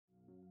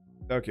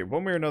Okay,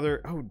 one way or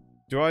another. Oh,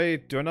 do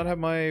I not have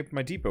my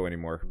depot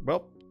anymore?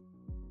 Well,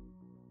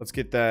 let's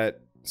get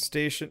that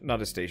station.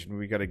 Not a station.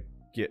 We gotta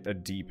get a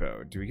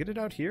depot. Do we get it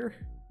out here?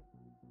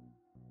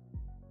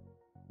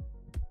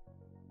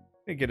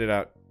 I get it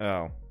out.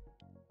 Oh.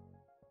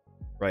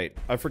 Right.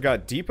 I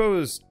forgot.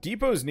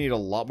 Depots need a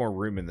lot more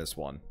room in this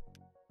one.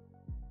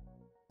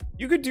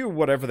 You could do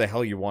whatever the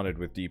hell you wanted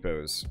with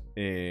depots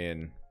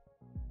in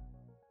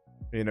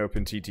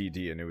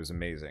OpenTTD, and it was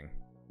amazing.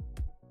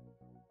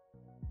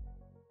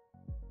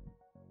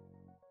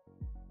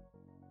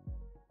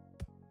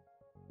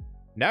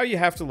 Now you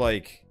have to,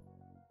 like,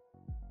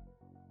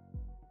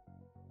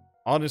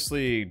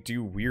 honestly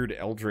do weird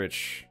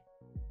eldritch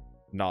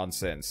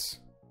nonsense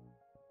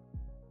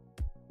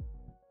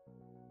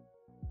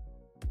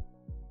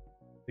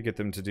to get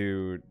them to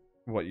do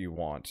what you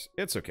want.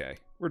 It's okay.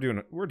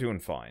 We're doing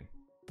fine.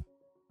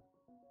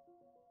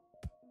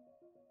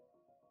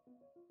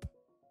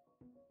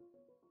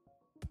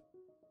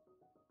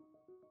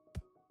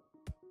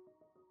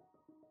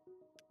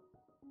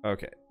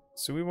 Okay.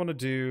 So we want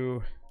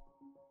to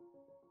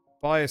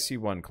buy a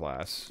C1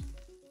 class.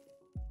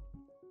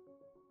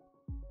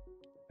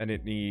 And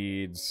it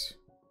needs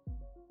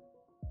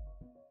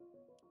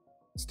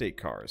state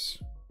cars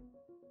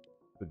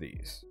for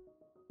these.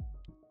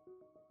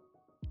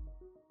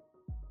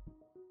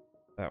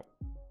 Oh,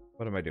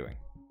 what am I doing?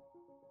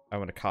 I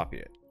want to copy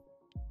it.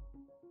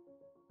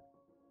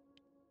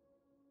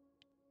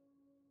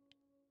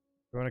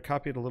 Do I want to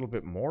copy it a little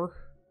bit more?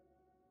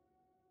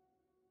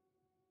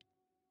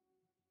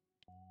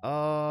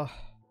 Let's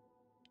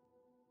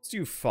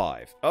do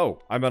 5. Oh,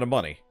 I'm out of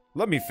money.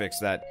 Let me fix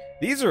that.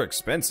 These are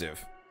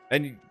expensive.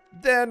 And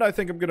then I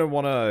think I'm gonna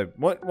wanna...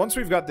 Once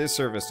we've got this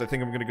serviced, I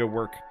think I'm gonna go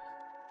work,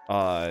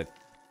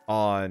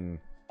 on...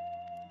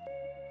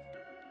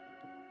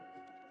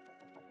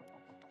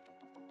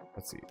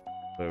 Let's see.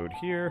 Load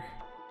here.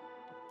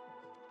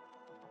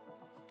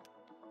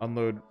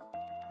 Unload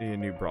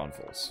in New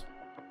Braunfels.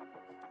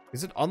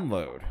 Is it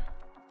unload?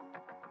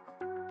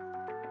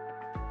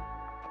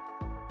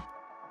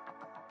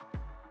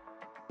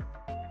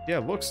 Yeah,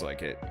 looks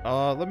like it.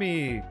 Let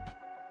me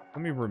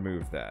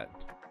remove that.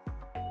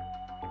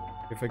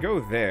 If I go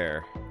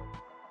there...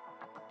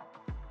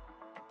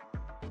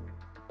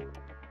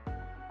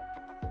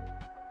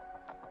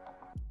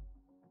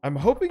 I'm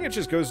hoping it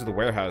just goes to the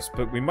warehouse,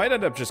 but we might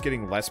end up just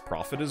getting less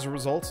profit as a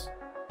result.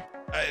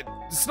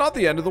 It's not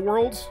the end of the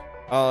world.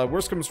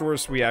 Worst comes to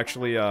worst, we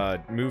actually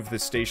move the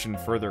station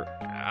further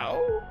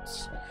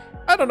out?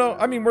 I don't know.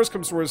 I mean, worst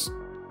comes to worst,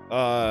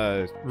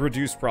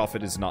 reduced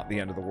profit is not the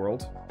end of the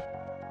world.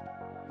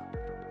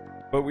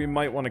 But we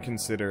might want to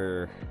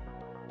consider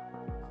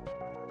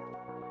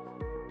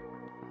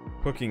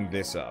hooking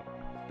this up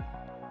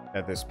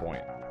at this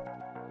point.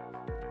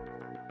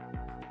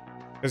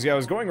 Because, yeah, I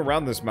was going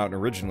around this mountain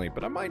originally,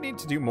 but I might need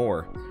to do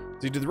more.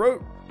 Do the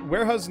road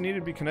warehouses need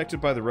to be connected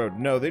by the road?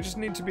 No, they just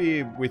need to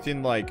be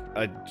within, like,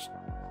 a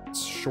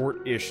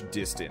short-ish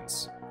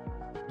distance.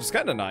 Which is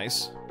kind of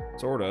nice.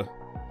 Sorta.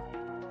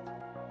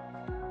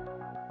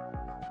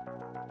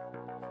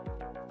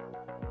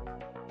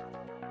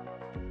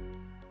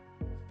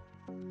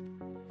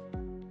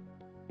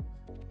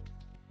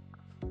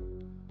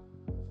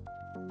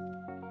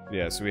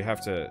 Yeah, so we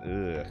have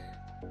to... Ugh.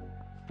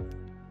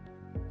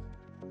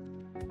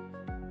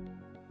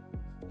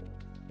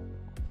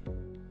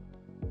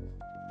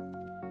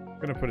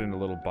 I'm gonna put in a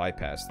little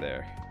bypass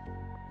there.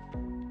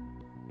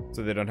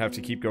 So they don't have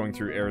to keep going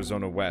through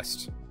Arizona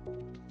West.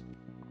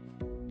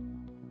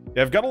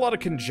 Yeah, I've got a lot of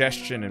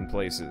congestion in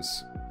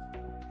places.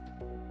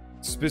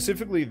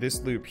 Specifically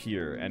this loop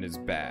here, and it's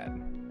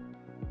bad.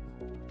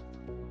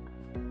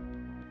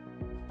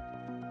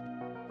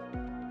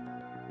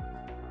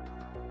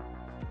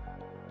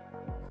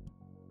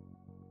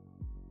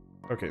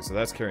 Okay, so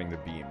that's carrying the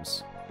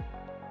beams.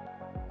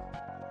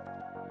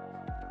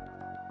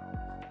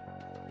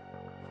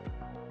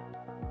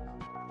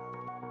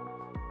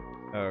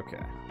 Okay.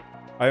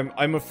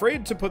 I'm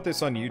afraid to put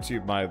this on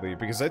YouTube mildly,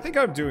 because I think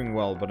I'm doing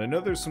well, but I know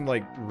there's some,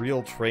 like,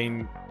 real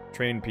train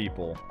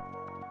people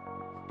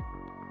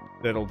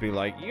that'll be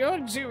like, "You're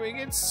doing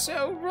it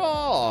so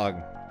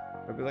wrong!"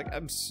 I'll be like,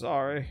 "I'm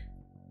sorry.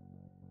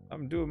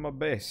 I'm doing my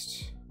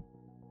best."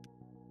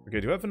 Okay,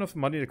 do I have enough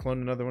money to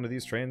clone another one of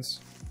these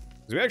trains?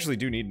 Because we actually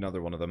do need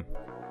another one of them.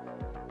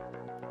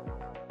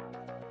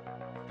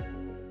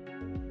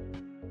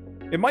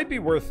 It might be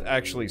worth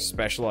actually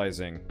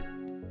specializing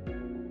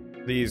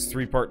these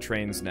 3-part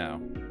trains now.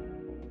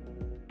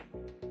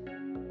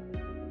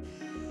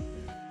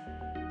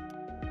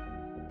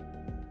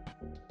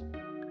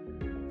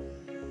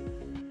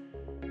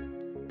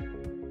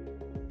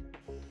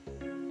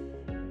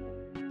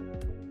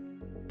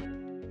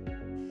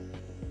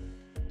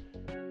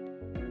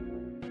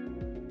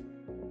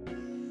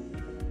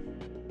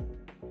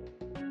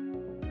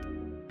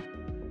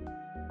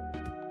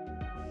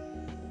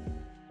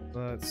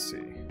 Let's see.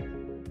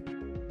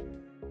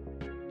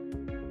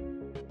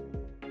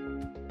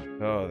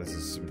 Oh, this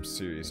is some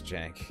serious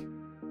jank.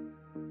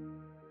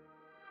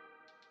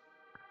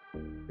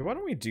 Okay, why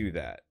don't we do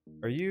that?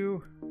 Are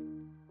you...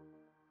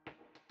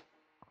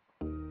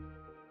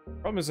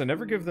 Problem is, I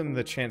never give them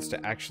the chance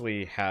to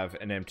actually have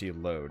an empty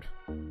load.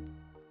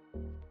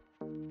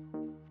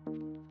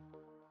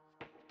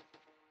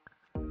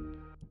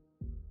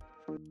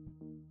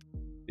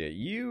 Yeah,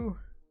 you...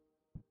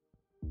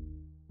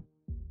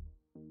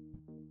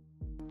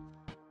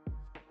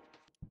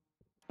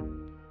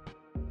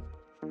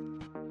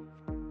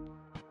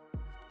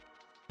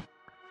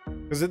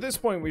 Because at this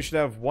point, we should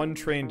have one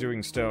train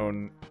doing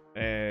stone,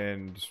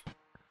 and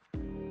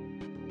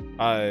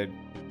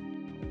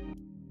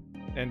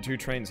 2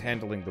 trains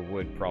handling the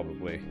wood,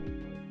 probably.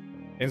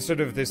 Instead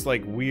of this,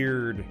 like,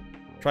 weird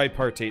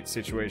tripartite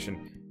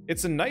situation.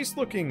 It's a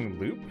nice-looking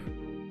loop.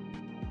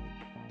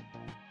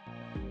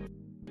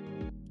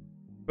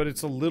 But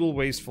it's a little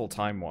wasteful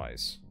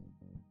time-wise.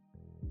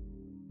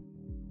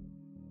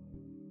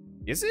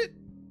 Is it?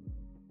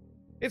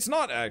 It's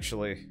not,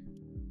 actually.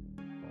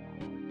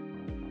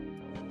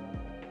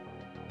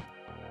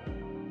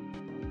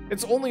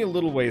 It's only a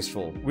little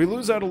wasteful. We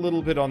lose out a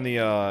little bit on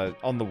the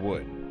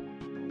wood.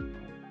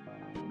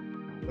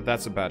 But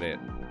that's about it.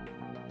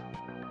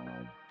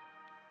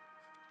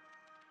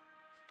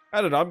 I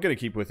don't know, I'm gonna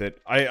keep with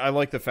it. I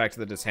like the fact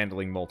that it's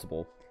handling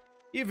multiple.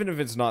 Even if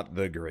it's not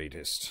the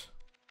greatest.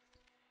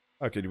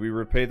 Okay, do we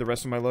repay the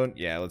rest of my loan?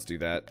 Yeah, let's do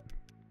that.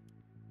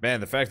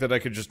 Man, the fact that I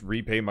could just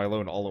repay my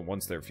loan all at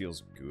once there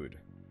feels good.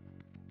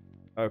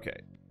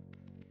 Okay.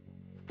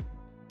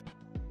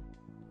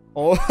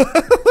 Oh,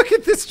 look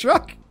at this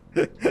truck!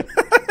 I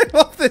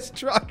love this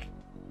truck!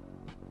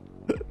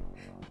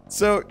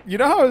 So, you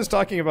know how I was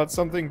talking about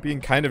something being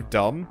kind of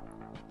dumb?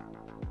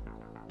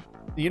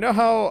 You know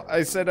how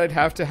I said I'd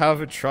have to have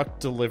a truck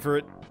deliver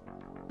it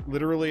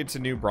literally to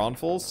New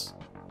Braunfels?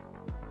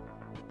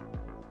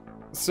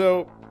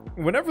 So,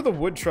 whenever the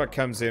wood truck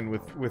comes in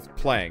with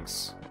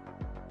planks...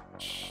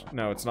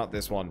 No, it's not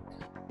this one.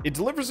 It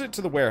delivers it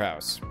to the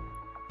warehouse.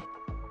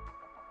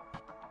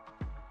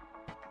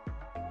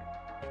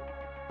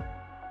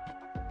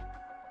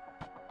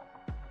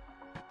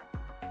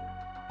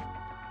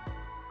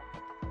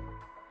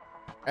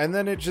 And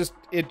then it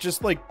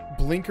just like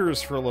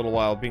blinkers for a little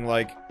while, being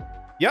like,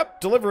 yep,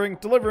 delivering,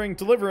 delivering,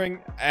 delivering,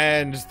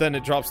 and then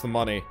it drops the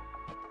money.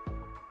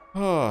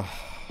 Oh.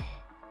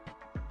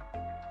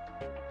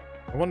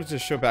 I wanted to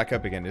show back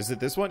up again. Is it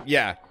this one?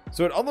 Yeah.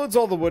 So it unloads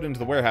all the wood into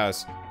the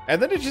warehouse,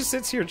 and then it just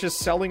sits here just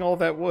selling all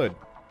that wood.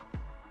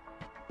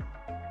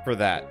 For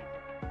that.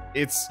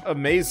 It's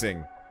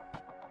amazing.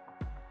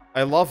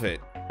 I love it.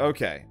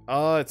 Okay.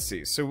 Let's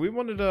see. So we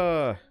wanted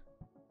to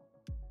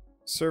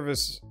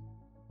service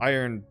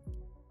iron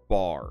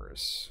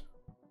bars.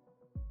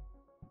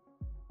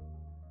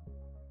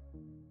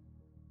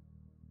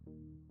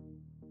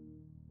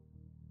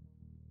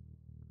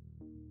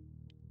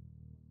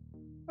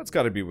 That's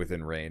got to be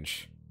within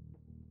range.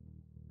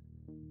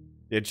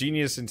 Yeah,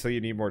 genius until you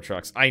need more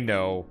trucks. I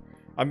know.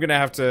 I'm gonna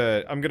have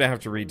to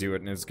redo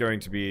it, and it's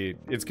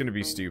gonna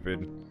be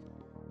stupid.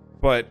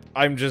 But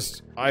I'm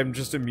just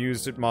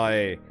amused at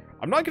my...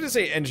 I'm not gonna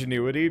say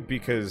ingenuity,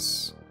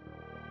 because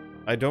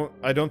I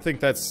don't think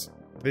this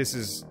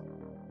is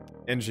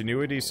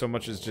ingenuity so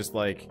much as just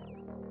like...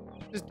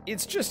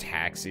 It's just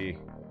hacksy.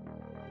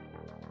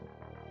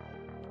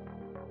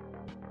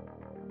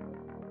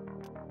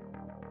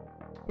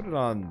 Put it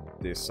on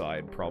this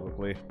side,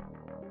 probably.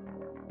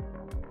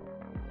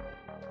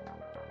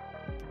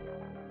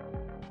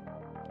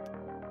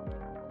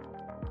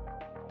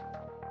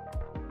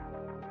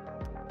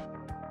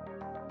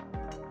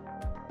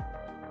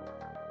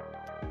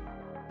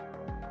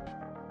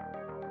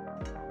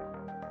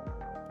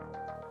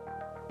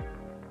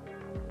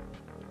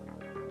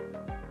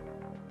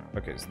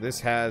 Okay, so this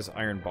has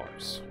iron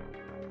bars.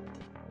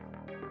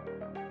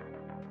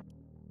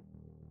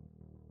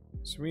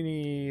 So we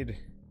need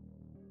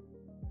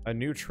a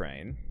new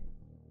train.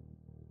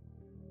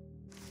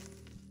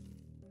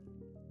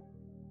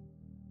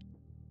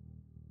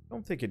 I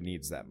don't think it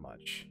needs that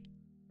much.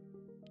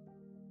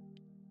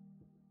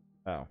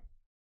 Oh.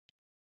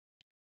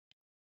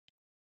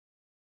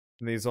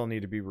 And these all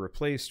need to be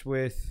replaced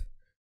with...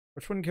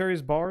 Which one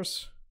carries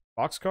bars?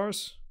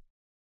 Boxcars?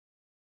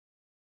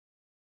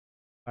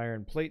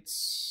 Iron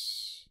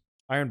plates.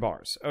 Iron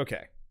bars.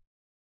 Okay.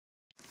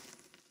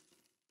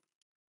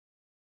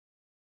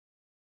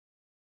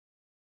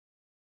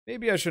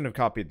 Maybe I shouldn't have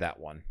copied that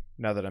one,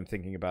 now that I'm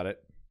thinking about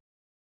it.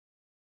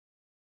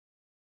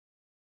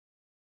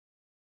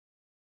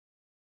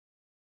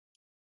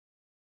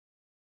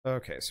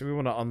 Okay, so we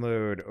want to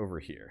unload over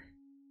here.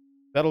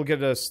 That'll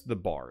get us the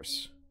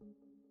bars.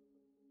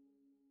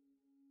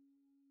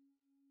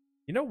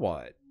 You know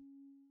what?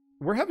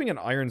 We're having an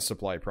iron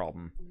supply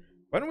problem.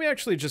 Why don't we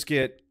actually just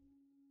get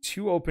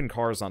 2 open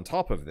cars on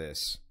top of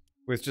this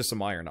with just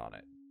some iron on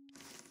it?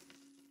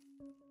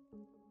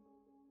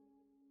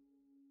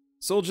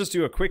 So we'll just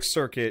do a quick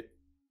circuit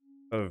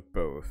of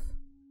both.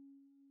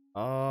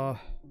 Let's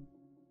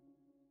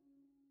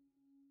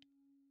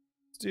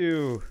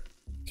do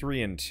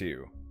 3 and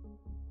 2.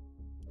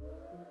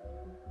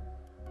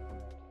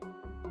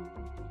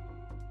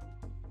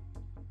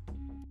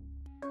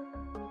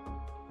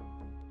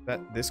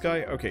 This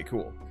guy? Okay,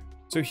 cool.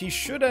 So he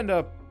should end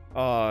up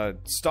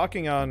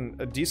stocking on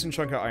a decent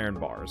chunk of iron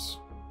bars.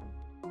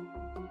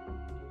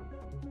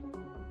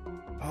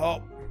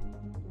 Oh.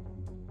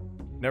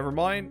 Never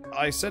mind.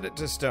 I set it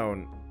to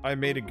stone. I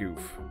made a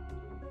goof.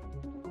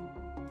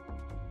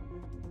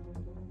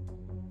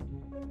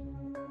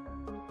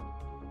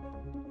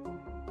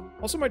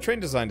 Also, my train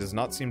design does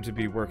not seem to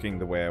be working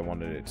the way I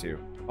wanted it to.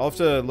 I'll have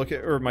to look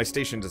at... or my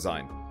station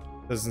design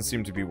doesn't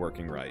seem to be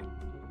working right.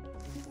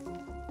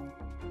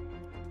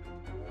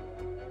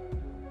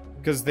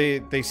 Because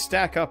they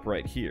stack up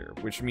right here,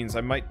 which means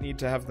I might need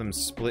to have them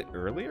split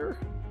earlier?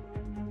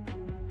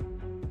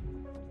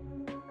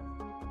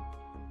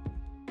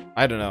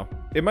 I don't know.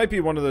 It might be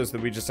one of those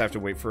that we just have to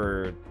wait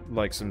for,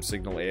 like, some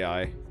Signal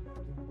AI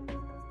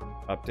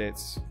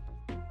updates.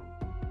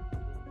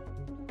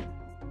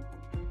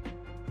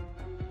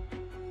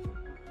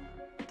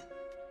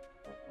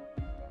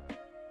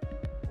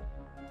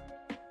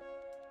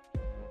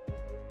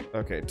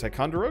 Okay,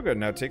 Ticonderoga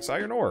now takes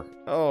iron ore.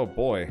 Oh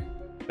boy.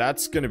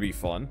 That's gonna be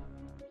fun.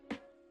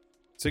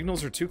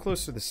 Signals are too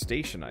close to the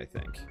station, I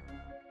think.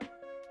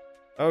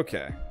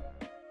 Okay.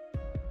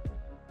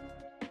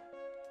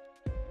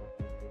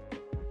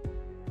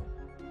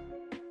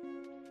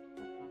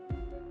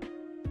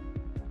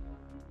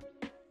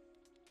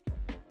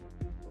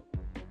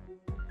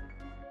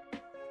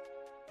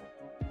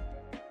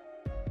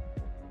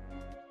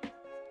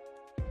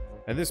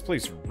 And this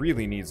place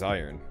really needs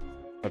iron,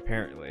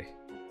 apparently.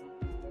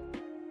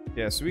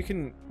 Yeah, so we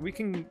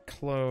can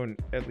clone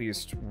at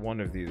least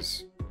one of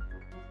these.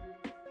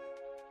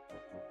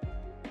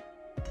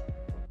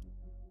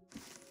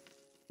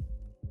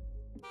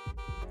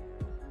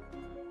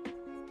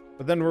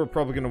 But then we're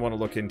probably going to want to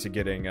look into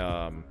getting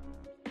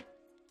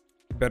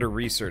better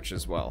research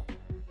as well.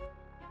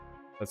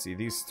 Let's see,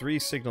 these 3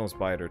 signals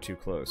by it are too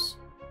close.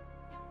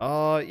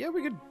 Yeah,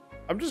 we could...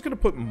 I'm just going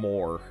to put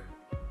more.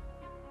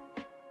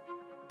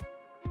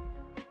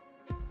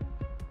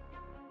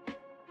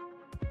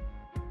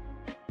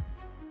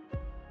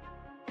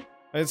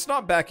 It's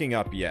not backing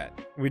up yet.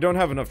 We don't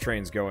have enough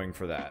trains going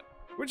for that.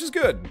 Which is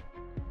good.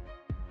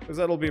 Because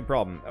that'll be a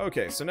problem.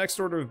 Okay, so next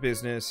order of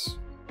business.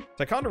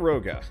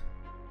 Ticonderoga.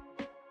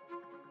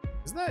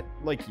 Isn't that,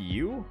 like,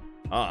 you?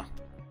 Ah.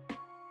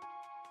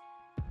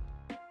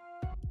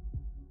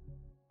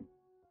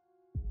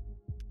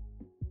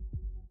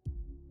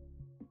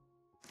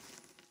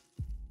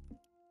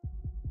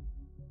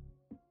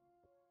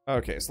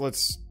 Okay, so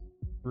let's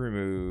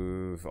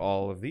remove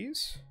all of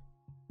these.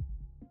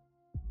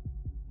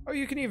 Oh,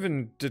 you can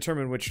even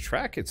determine which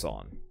track it's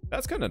on.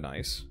 That's kind of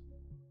nice.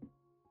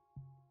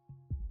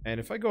 And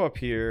if I go up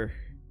here...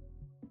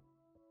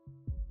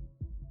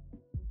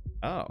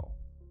 Oh.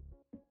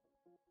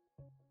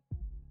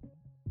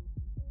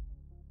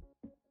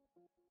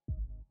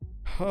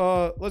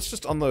 Let's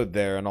just unload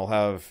there, and I'll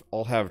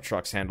have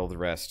trucks handle the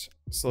rest.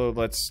 So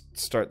let's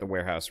start the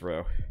warehouse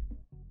row.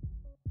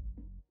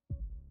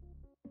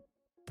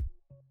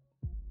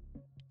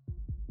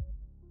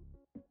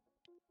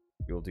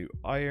 We'll do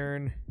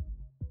iron.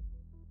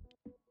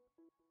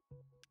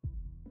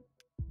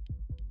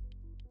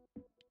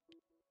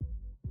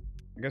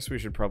 I guess we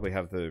should probably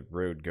have the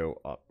road go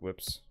up.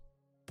 Whoops.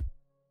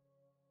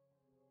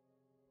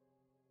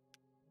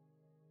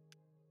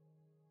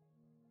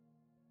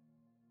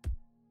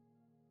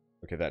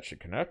 Okay, that should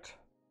connect.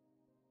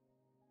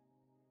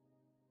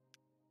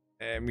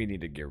 And we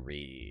need a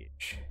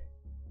garage.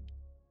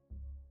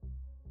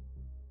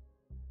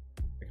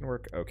 It can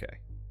work? Okay.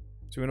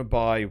 So we're gonna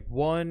buy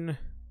one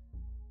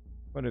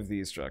of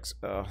these trucks.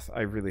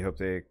 I really hope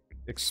they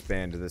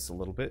expand this a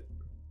little bit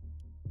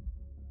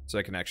so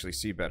I can actually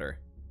see better.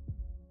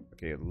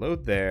 Okay,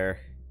 load there.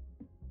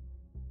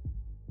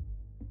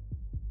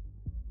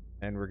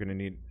 And we're gonna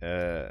need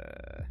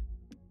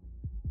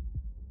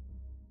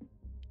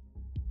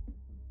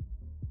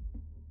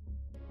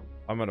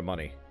I'm out of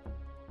money.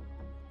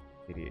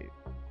 88%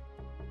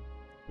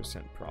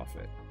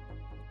 profit.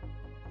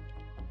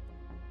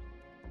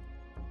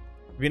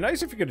 It'd be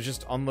nice if you could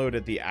just unload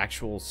at the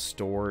actual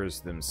stores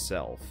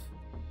themselves.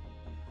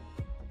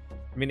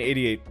 I mean,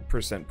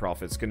 88%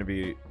 profit's gonna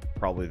be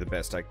probably the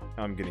best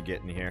I'm gonna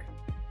get in here.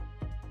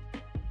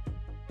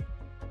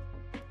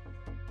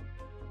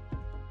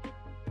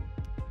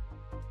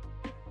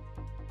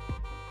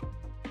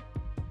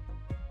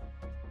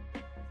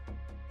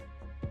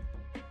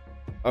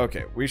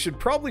 Okay, we should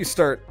probably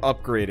start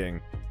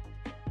upgrading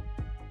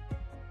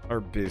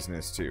our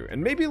business too.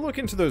 And maybe look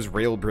into those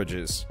rail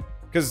bridges.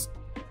 Because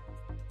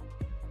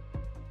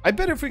I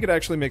bet if we could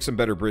actually make some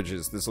better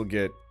bridges, this will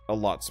get a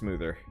lot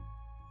smoother.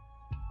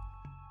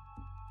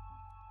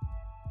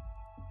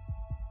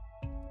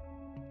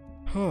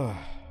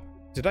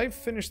 Did I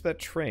finish that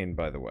train,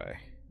 by the way?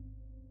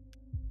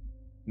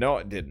 No,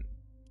 it didn't.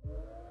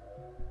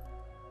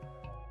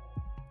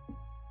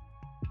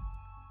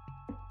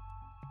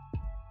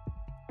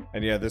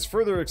 And yeah, this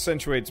further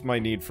accentuates my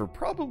need for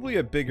probably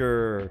a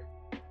bigger...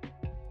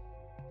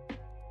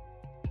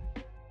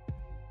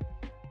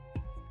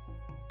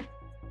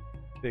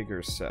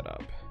 bigger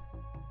setup.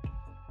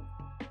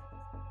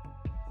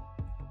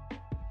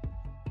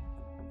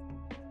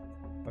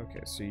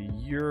 Okay, so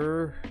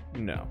you're...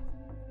 no.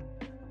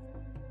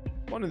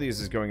 One of these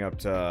is going up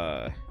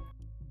to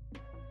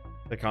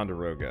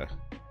Ticonderoga.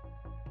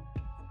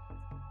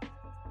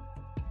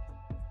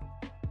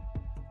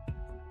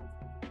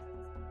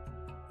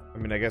 I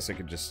mean, I guess I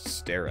could just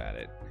stare at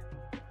it.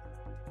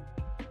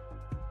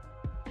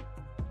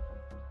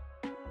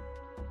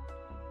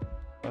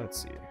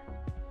 Let's see.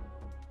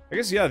 I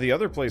guess, yeah, the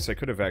other place I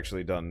could have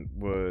actually done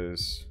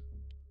was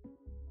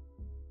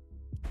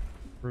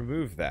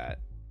remove that.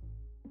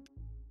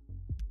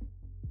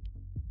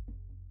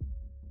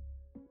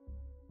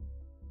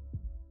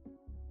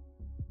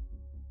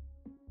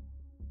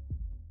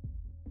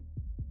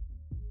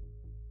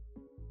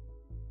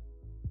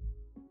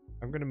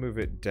 I'm going to move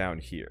it down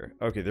here.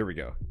 Okay, there we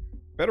go.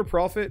 Better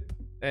profit,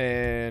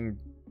 and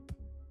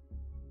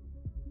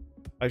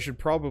I should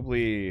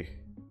probably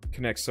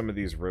connect some of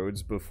these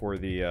roads before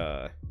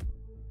the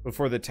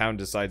town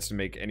decides to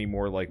make any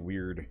more, like,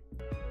 weird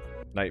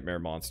nightmare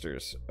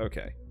monsters.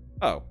 Okay.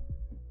 Oh.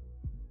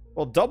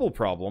 Well, double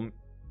problem.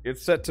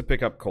 It's set to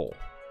pick up coal.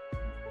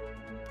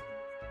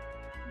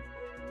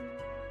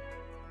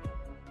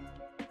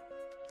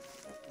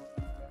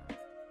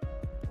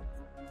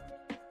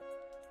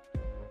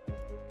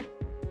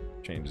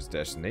 Changes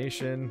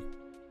destination.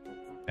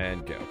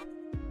 And go.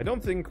 I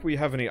don't think we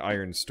have any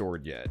iron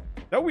stored yet.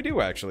 No, we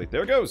do, actually.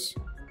 There it goes.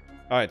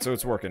 Alright, so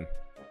it's working.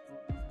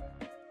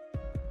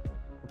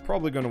 We're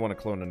probably going to want to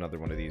clone another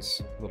one of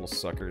these little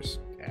suckers.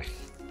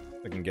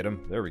 I can get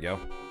him. There we go.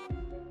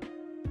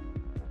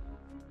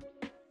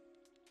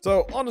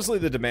 So, honestly,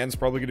 the demand's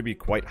probably going to be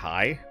quite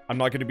high. I'm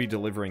not going to be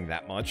delivering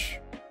that much.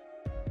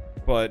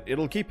 But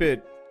it'll keep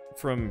it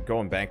from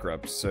going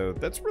bankrupt, so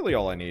that's really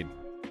all I need.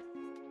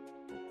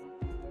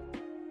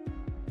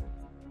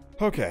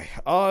 Okay,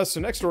 so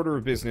next order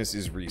of business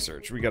is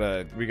research. We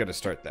gotta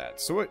start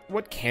that. So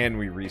what can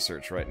we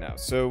research right now?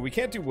 So we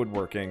can't do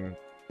woodworking.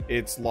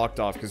 It's locked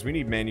off because we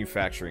need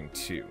manufacturing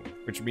too,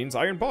 which means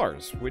iron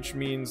bars, which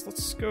means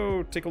let's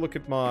go take a look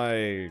at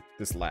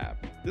this lab.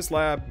 This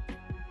lab.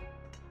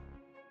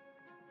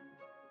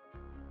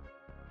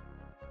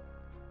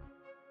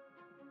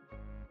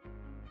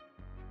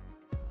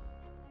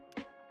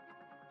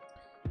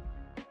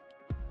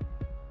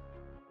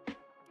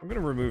 I'm gonna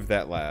remove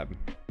that lab.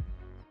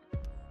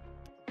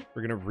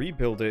 We're going to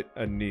rebuild it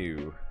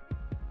anew.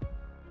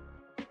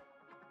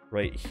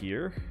 Right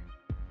here.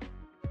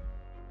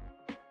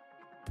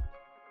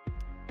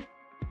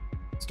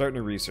 Starting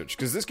to research,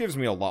 because this gives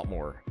me a lot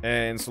more.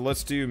 And so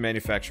let's do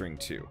manufacturing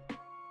too. I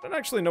don't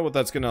actually know what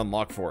that's going to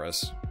unlock for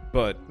us,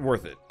 but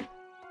worth it.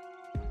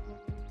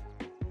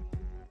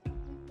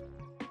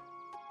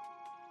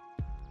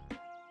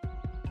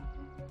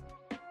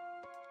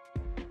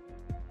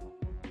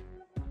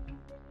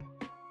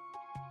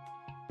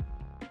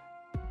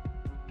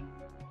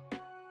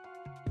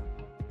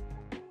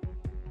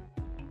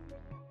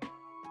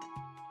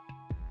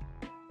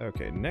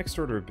 Okay, next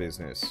order of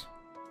business.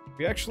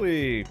 We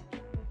actually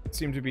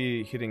seem to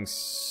be hitting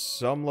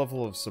some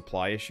level of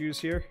supply issues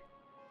here.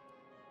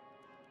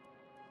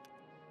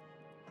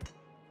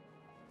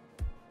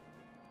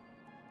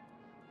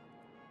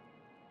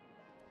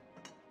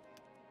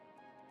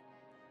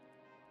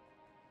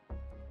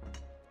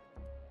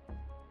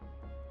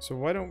 So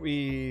why don't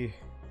we...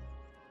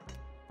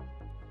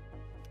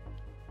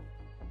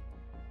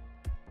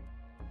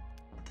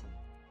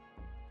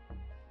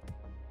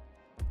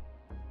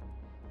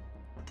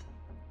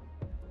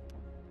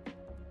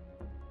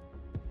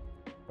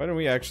 why don't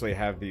we actually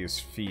have these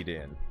feed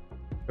in?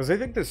 Because I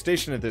think the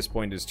station at this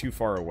point is too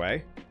far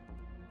away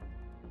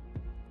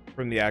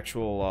from the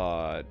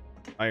actual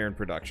iron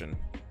production.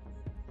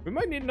 We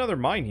might need another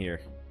mine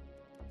here.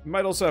 We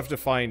might also have to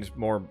find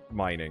more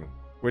mining,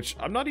 which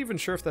I'm not even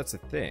sure if that's a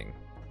thing.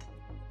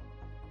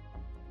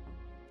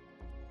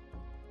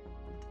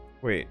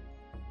 Wait.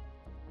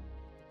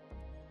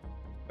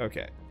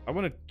 Okay, I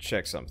want to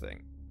check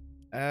something.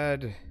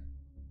 Add...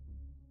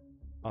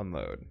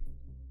 unload.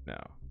 No.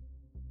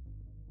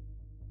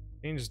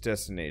 Change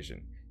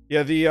destination.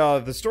 Yeah,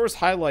 the stores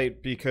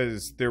highlight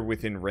because they're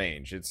within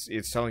range.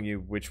 It's telling you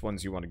which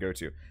ones you want to go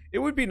to. It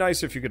would be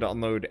nice if you could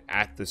unload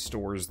at the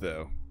stores,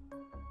 though.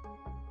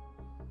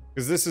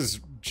 Because this is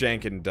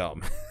jank and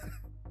dumb.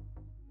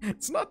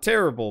 It's not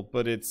terrible,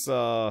 but it's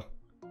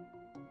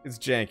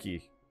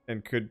janky.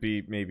 And could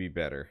be maybe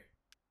better.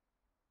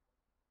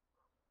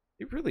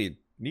 You really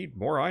need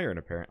more iron,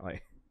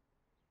 apparently.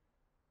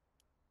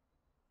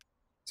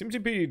 Seem to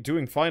be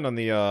doing fine on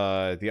the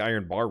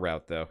iron bar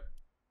route, though.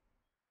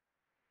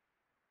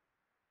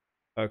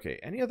 Okay,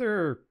 any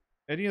other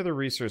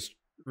resource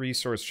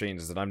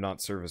changes that I'm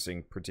not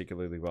servicing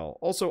particularly well?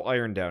 Also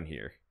iron down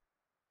here.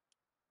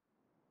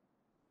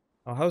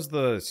 Oh, how's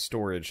the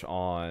storage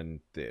on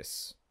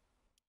this?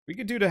 We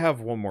could do to have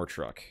one more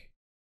truck.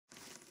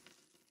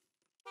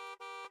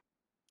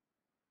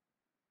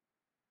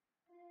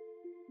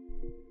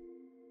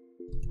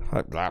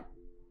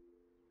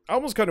 I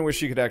almost kind of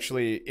wish you could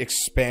actually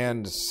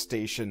expand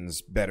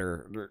stations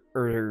better,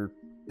 or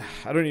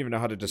I don't even know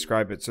how to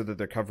describe it so that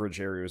their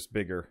coverage area is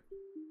bigger.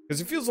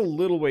 Because it feels a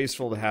little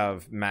wasteful to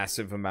have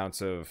massive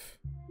amounts of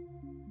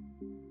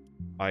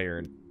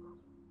iron.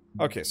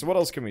 Okay, so what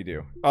else can we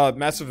do?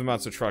 Massive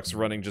amounts of trucks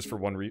running just for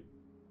one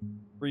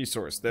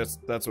resource. That's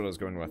what I was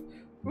going with.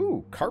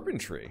 Ooh,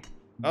 carpentry.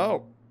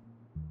 Oh.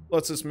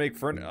 Let's just make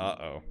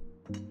furniture.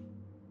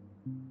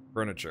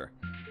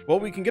 Well,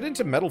 we can get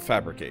into metal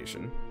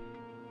fabrication.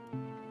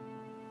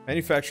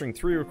 Manufacturing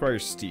 3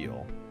 requires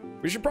steel.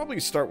 We should probably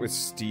start with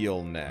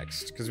steel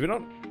next, because I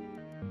don't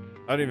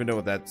even know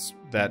what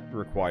that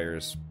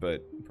requires,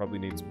 but probably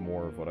needs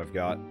more of what I've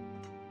got.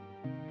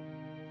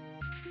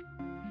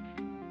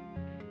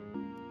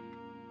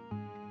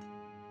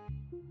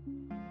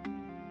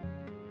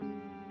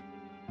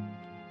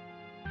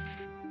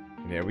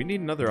 Yeah, we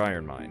need another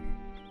iron mine.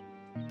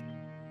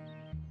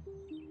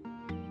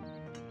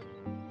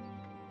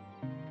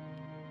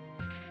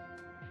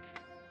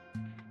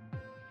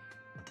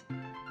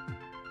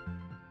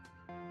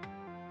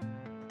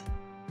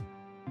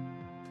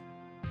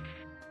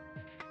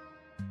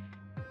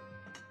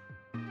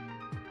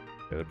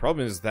 Yeah, the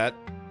problem is that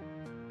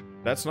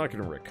that's not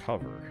going to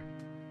recover.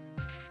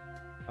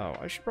 Oh,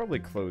 I should probably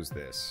close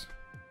this.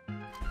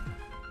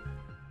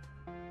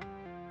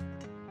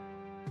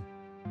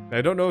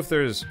 I don't know if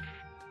there's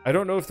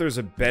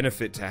a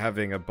benefit to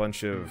having a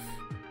bunch of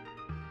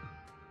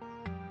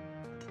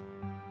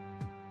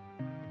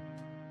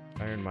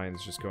iron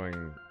mines just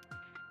going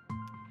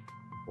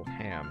full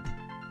ham.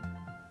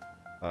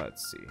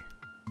 Let's see.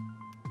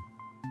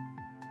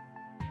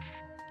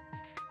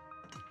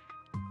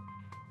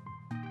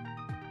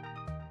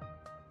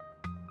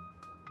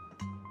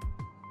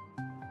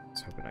 I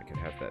was hoping I could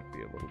have that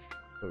be a little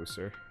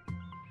closer.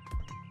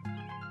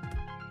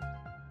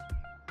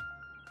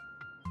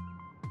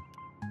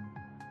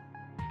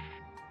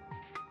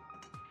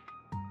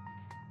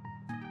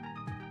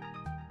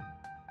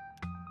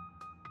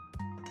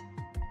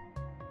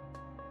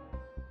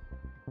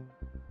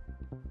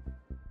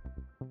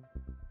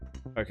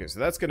 Okay, so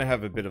that's going to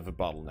have a bit of a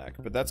bottleneck,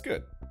 but that's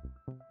good.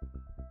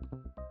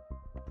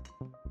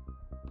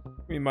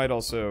 We might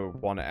also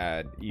want to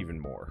add even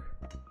more.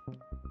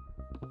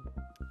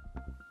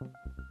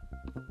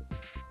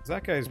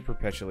 That guy's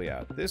perpetually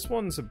out. This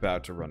one's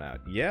about to run out.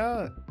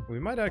 Yeah, we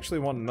might actually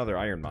want another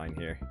iron mine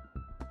here.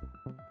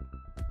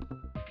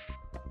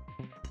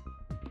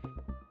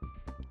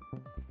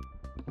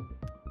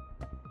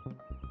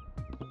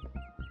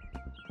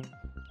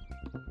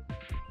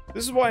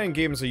 This is why in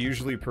games I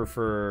usually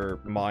prefer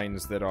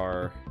mines that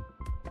are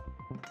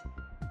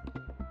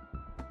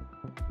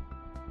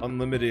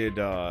unlimited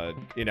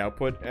in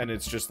output, and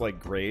it's just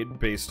like grade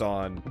based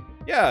on,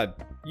 yeah,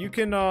 you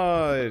can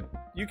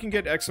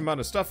get X amount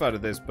of stuff out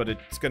of this, but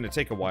it's gonna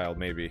take a while,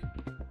 maybe.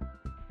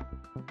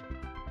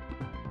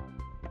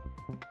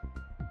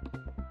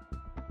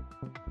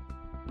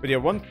 But yeah,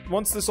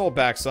 once this all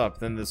backs up,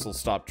 then this will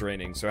stop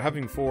draining, so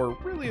having 4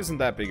 really isn't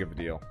that big of a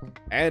deal.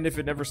 And if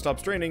it never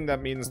stops draining,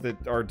 that means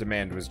that our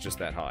demand was just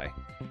that high.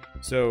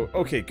 So,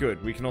 okay,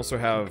 good. We can also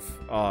have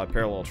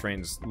parallel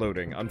trains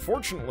loading.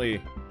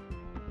 Unfortunately,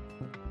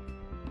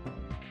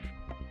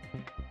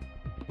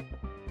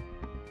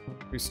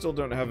 we still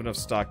don't have enough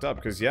stocked up,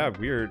 because yeah,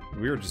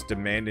 we're just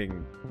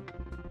demanding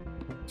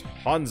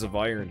tons of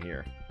iron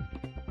here.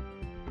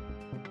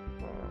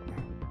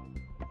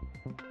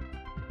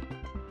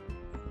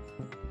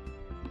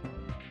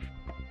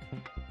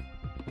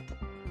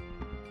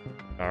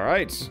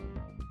 Alright.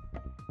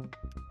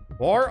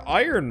 More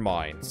iron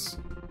mines.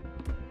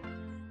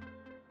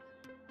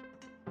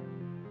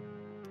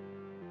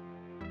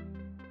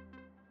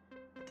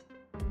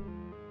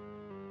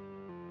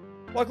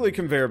 Luckily,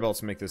 conveyor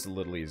belts make this a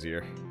little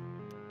easier.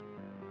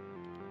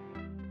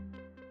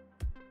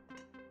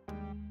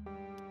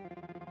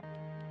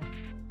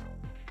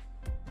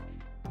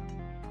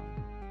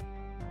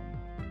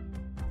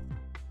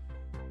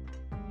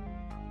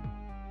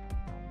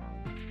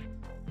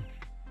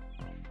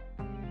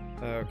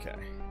 Okay.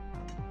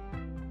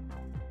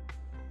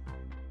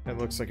 It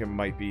looks like it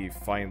might be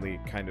finally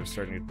kind of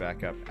starting to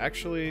back up.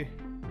 Actually...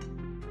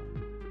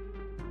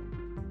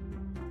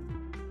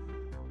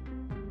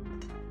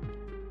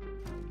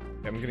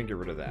 I'm gonna get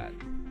rid of that.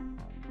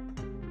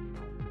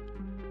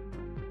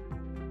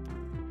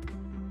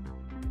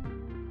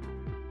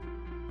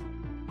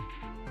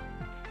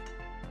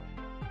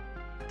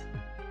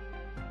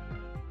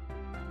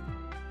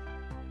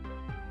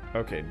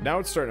 Okay, now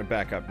it's starting to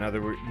back up. Now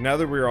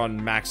that we're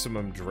on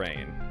maximum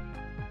drain.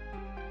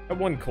 That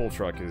one coal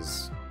truck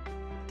is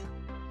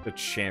the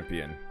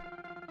champion.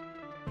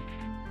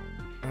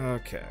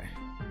 Okay.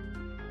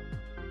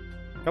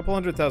 A couple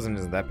 100,000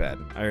 isn't that bad.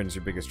 Iron's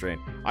your biggest drain.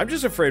 I'm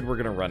just afraid we're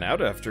gonna run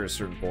out after a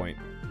certain point.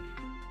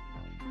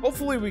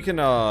 Hopefully we can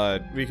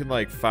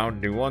like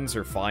found new ones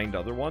or find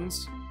other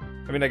ones.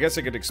 I mean, I guess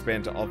I could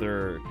expand to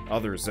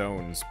other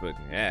zones, but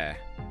yeah.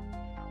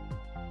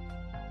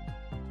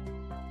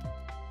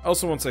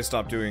 Also, once I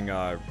stop doing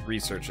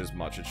research as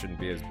much, it shouldn't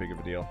be as big of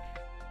a deal.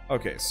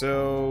 Okay,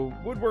 so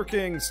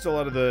woodworking still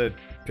out of the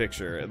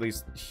picture, at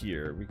least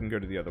here. We can go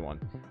to the other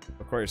one.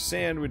 Requires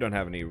sand. We don't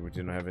have any. We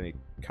don't have any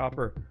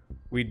copper.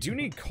 We do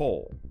need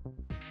coal.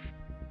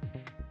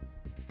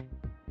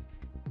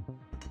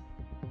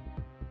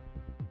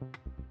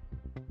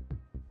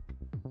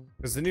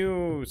 Because the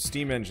new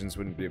steam engines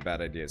wouldn't be a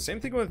bad idea. Same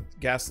thing with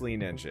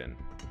gasoline engine.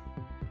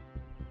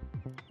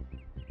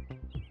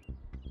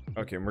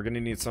 Okay, and we're going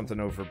to need something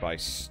over by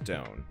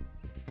stone.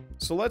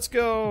 So let's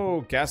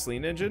go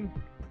gasoline engine.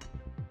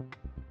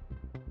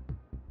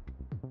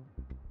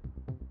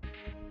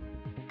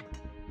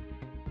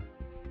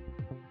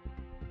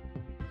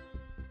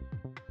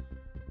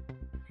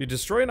 If you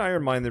destroy an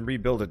iron mine, then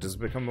rebuild it, does it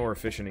become more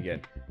efficient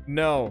again?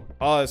 No.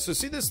 So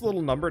see this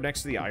little number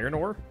next to the iron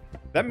ore?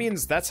 That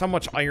means that's how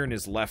much iron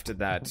is left in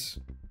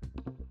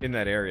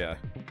that area.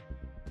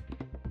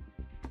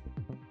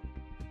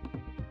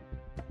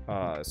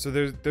 So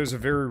there's a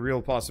very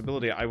real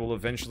possibility I will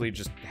eventually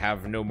just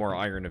have no more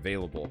iron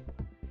available.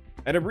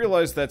 And I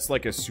realize that's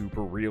like a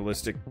super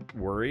realistic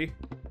worry,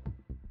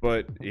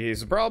 but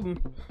here's a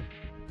problem.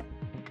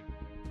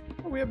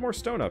 Oh, we have more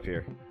stone up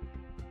here.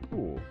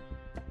 Cool.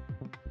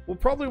 We'll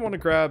probably want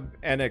to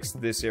annex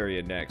this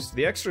area next.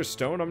 The extra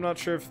stone, I'm not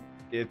sure if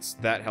it's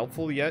that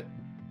helpful yet,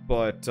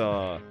 but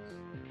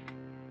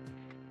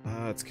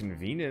it's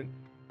convenient.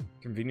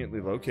 Conveniently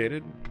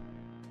located.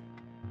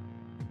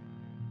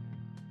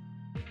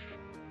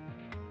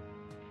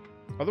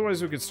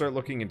 Otherwise, we could start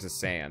looking into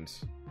sand.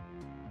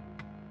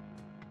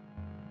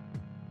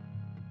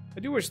 I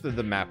do wish that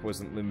the map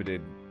wasn't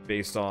limited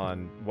based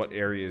on what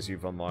areas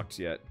you've unlocked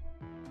yet.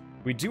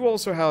 We do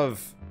also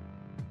have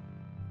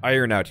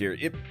iron out here.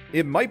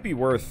 It might be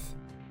worth...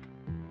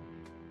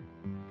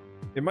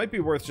 It might be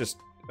worth just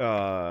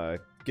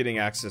getting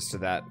access to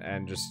that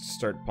and just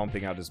start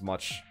pumping out as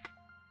much.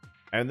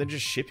 And then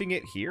just shipping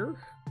it here?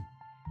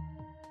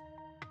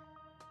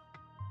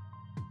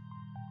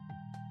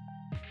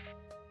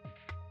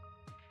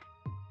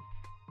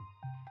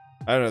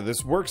 I don't know,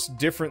 this works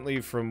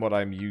differently from what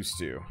I'm used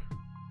to.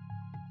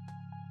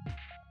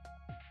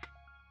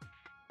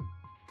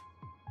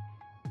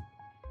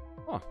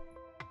 Huh.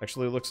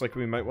 Actually, it looks like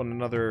we might want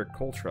another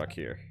coal truck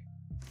here.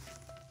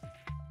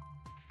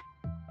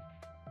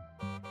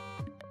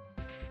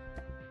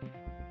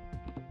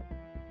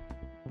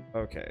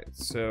 Okay,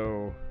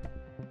 so...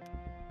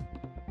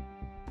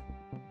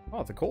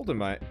 Oh, the coal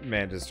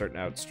demand is starting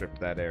to outstrip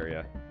that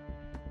area.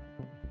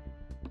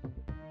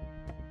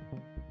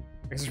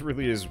 I guess it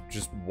really is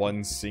just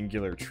one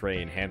singular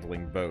train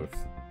handling both.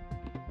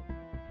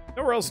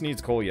 Nowhere else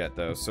needs coal yet,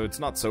 though, so it's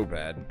not so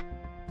bad.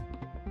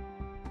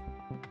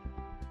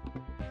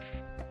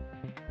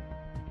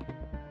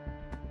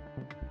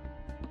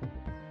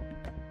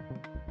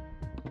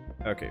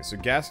 Okay, so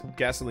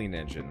gasoline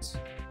engines.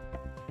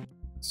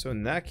 So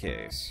in that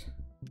case...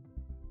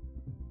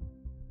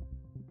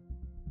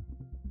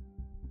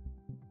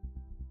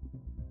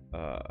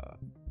 are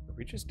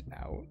we just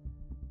out?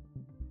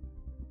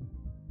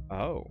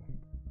 Oh.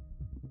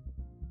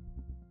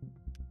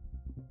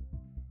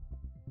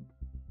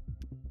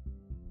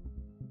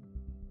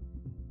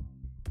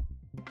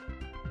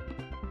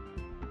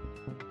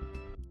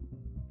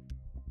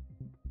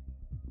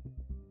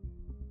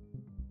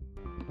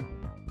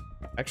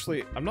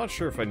 Actually, I'm not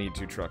sure if I need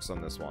 2 trucks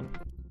on this one.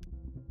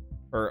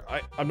 Or,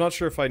 I'm not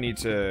sure if I need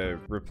to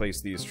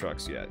replace these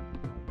trucks yet.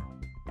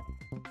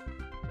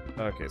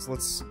 Okay, so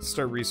let's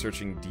start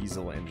researching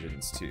diesel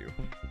engines, too.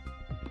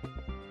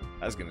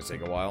 That's gonna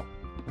take a while.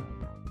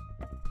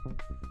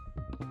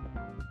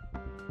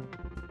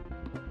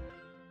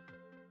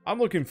 I'm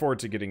looking forward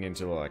to getting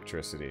into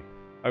electricity.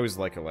 I always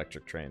like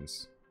electric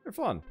trains. They're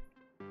fun.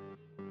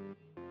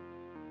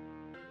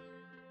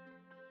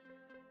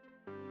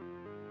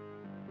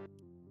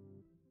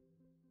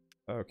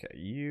 Okay,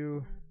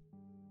 you...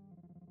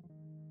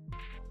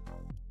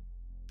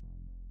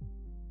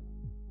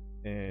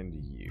 and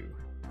you.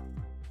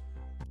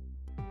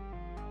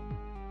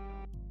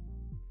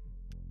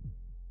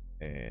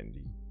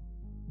 And...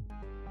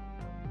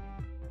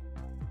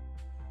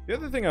 the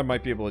other thing I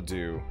might be able to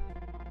do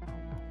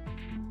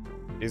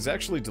is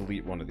actually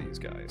delete one of these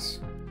guys.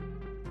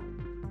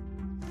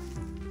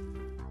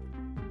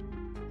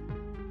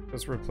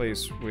 Let's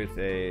replace with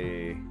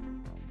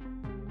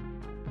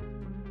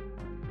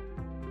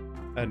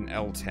an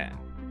L10.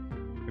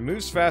 It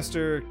moves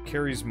faster,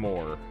 carries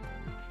more.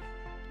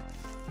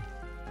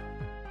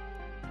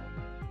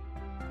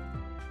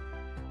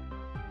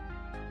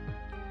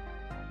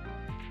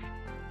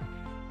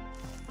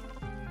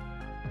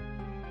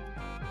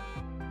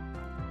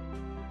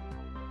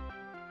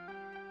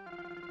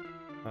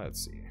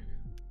 Let's see.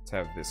 Let's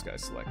have this guy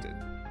selected.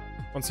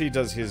 Once he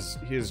does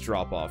his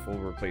drop off, we'll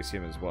replace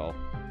him as well.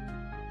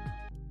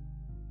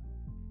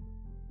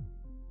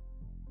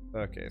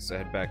 Okay, so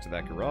head back to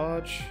that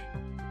garage.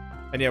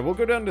 And yeah, we'll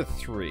go down to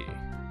 3.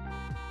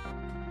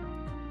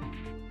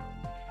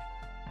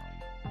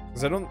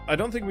 Because I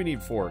don't think we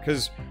need 4,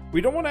 because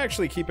we don't want to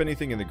actually keep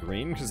anything in the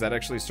green, because that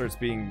actually starts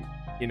being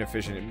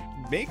inefficient.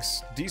 It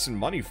makes decent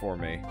money for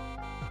me.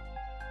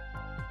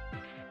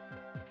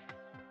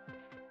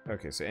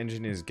 Okay, so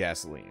engine is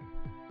gasoline.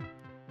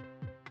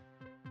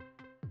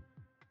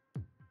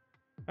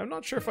 I'm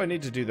not sure if I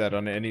need to do that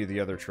on any of the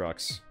other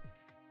trucks.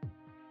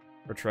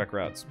 Or truck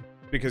routes.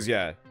 Because,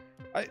 yeah,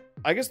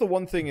 I guess the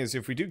one thing is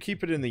if we do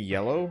keep it in the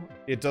yellow,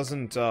 it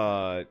doesn't,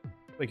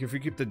 like, if we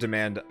keep the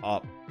demand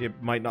up,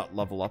 it might not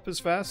level up as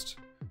fast.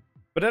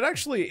 But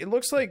it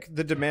looks like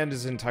the demand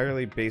is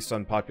entirely based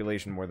on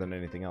population more than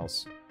anything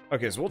else.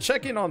 Okay, so we'll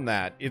check in on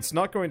that. It's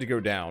not going to go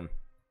down.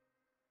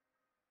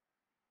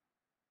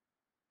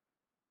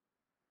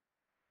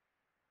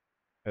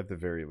 At the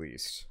very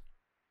least.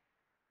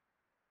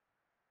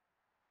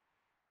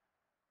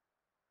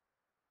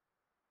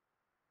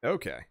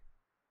 Okay.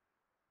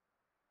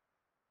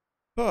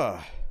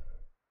 Well,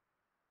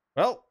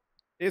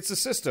 it's a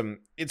system.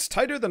 It's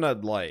tighter than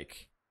I'd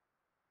like.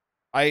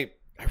 I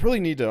really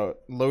need to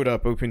load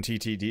up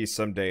OpenTTD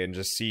someday and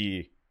just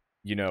see,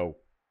 you know,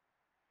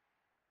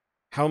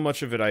 how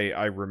much of it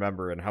I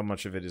remember and how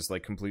much of it is,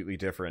 like, completely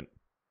different.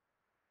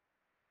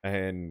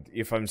 And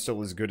if I'm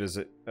still as good as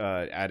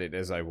at it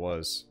as I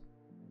was.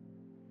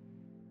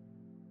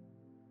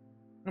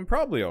 I'm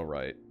probably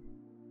alright.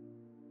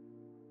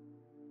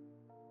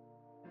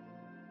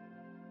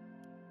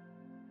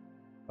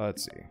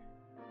 Let's see.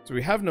 So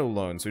we have no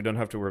loans, so we don't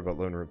have to worry about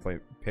loan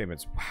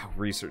payments. Wow,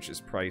 research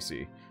is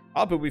pricey.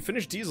 Ah, but we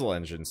finished diesel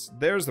engines.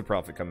 There's the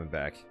profit coming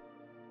back.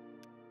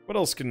 What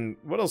else can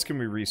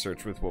we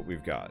research with what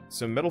we've got?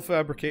 So metal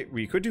fabricate.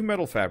 We could do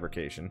metal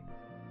fabrication.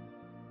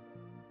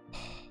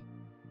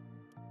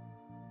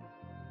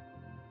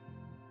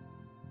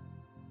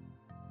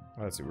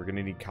 Let's see. We're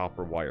gonna need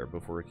copper wire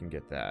before we can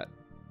get that.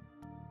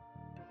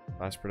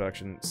 Glass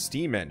production.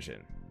 Steam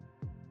engine.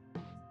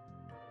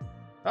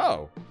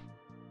 Oh.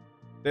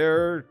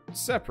 They're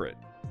separate.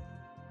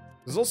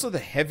 There's also the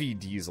heavy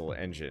diesel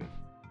engine.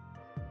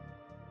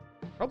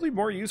 Probably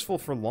more useful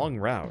for long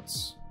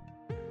routes.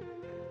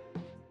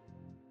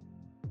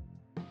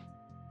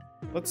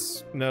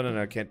 Let's...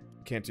 No,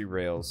 can't do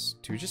rails.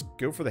 Do we just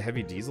go for the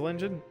heavy diesel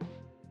engine?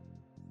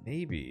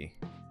 Maybe.